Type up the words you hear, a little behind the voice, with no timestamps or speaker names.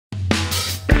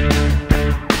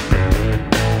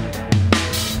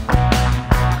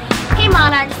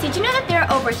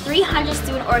over 300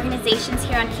 student organizations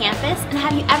here on campus, and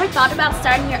have you ever thought about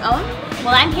starting your own?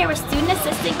 Well, I'm here with Student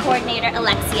Assistant Coordinator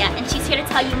Alexia, and she's here to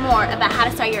tell you more about how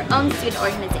to start your own student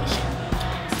organization.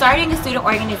 Starting a student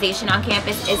organization on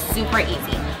campus is super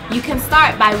easy. You can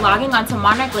start by logging onto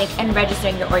Monarch Link and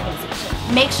registering your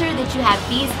organization. Make sure that you have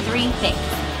these 3 things.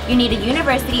 You need a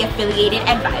university-affiliated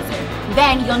advisor.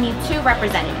 Then you'll need 2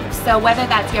 representatives. So whether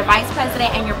that's your vice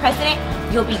president and your president,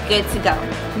 you'll be good to go.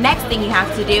 Next thing you have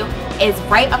to do is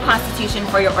write a constitution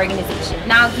for your organization.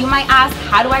 Now you might ask,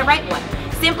 how do I write one?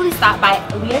 Simply stop by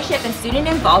Leadership and Student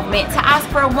Involvement to ask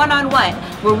for a one-on-one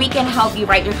where we can help you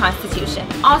write your constitution.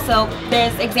 Also,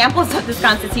 there's examples of this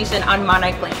constitution on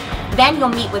Monarch Link. Then you'll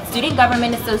meet with Student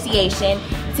Government Association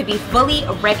to be fully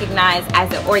recognized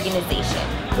as an organization.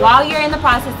 While you're in the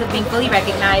process of being fully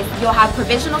recognized, you'll have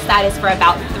provisional status for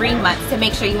about 3 months to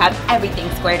make sure you have everything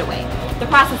squared away. The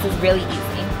process is really easy.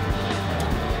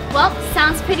 Well,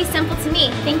 sounds pretty simple to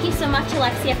me. Thank you so much,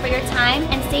 Alexia, for your time,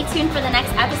 and stay tuned for the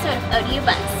next episode of ODU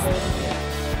Buzz.